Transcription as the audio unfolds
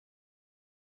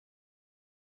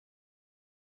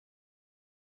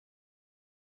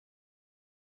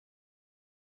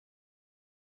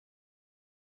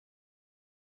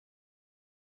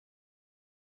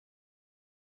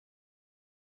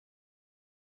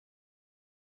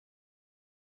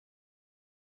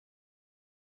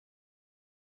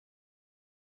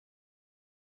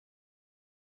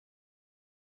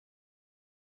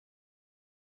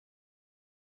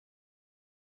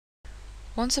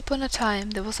Once upon a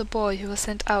time there was a boy who was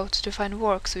sent out to find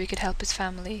work so he could help his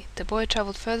family. The boy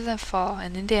travelled further than far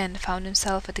and in the end found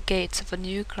himself at the gates of a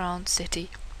new crowned city.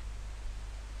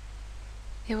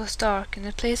 It was dark and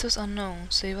the place was unknown,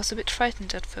 so he was a bit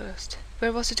frightened at first.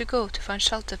 Where was he to go to find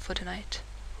shelter for the night?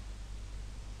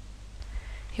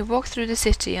 He walked through the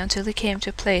city until he came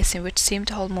to a place in which seemed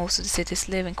to hold most of the city's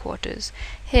living quarters.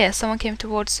 Here someone came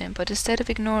towards him, but instead of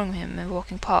ignoring him and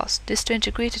walking past, this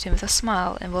stranger greeted him with a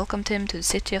smile and welcomed him to the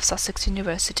city of Sussex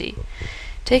University.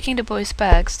 Taking the boy's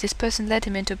bags, this person led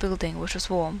him into a building which was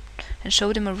warm, and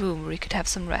showed him a room where he could have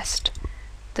some rest.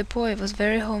 The boy was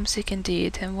very homesick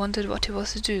indeed, and wondered what he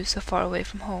was to do so far away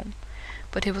from home.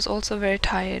 But he was also very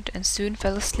tired, and soon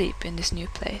fell asleep in this new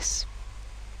place.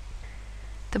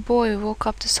 The boy woke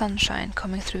up to sunshine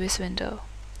coming through his window,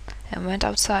 and went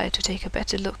outside to take a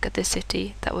better look at the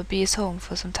city that would be his home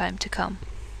for some time to come.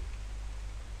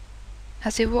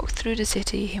 As he walked through the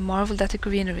city, he marveled at the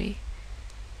greenery,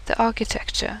 the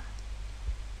architecture,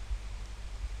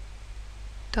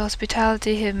 the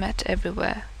hospitality he met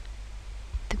everywhere,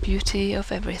 the beauty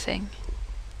of everything.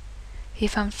 He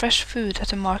found fresh food at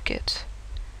the market,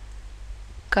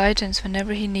 guidance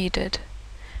whenever he needed,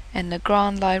 and a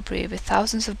grand library with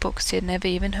thousands of books he had never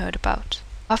even heard about.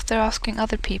 After asking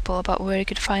other people about where he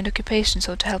could find occupation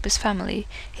so to help his family,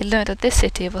 he learned that this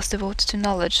city was devoted to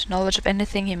knowledge of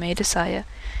anything he may desire,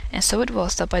 and so it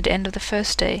was that by the end of the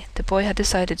first day, the boy had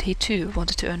decided he too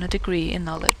wanted to earn a degree in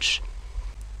knowledge.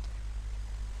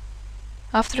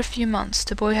 After a few months,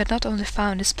 the boy had not only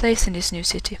found his place in this new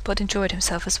city, but enjoyed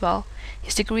himself as well.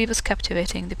 His degree was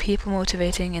captivating, the people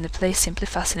motivating, and the place simply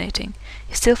fascinating.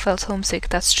 He still felt homesick,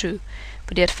 that's true,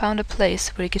 but he had found a place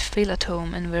where he could feel at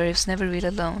home and where he was never really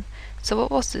alone. So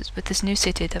what was it with this new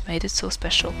city that made it so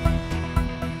special?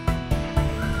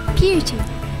 Beauty.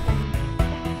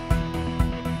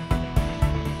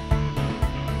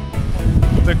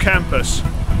 The campus.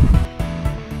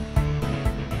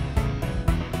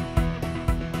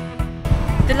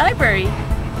 The library.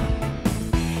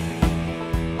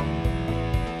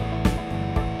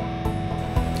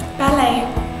 Ballet.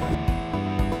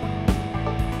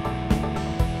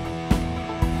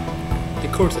 The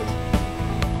quartet.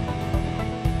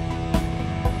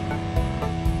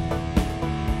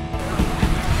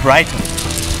 Brighton.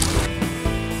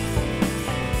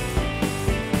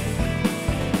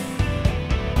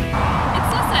 It's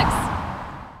Sussex.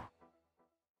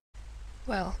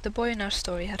 Well, the boy in our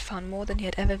story had found more than he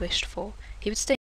had ever wished for. He would stay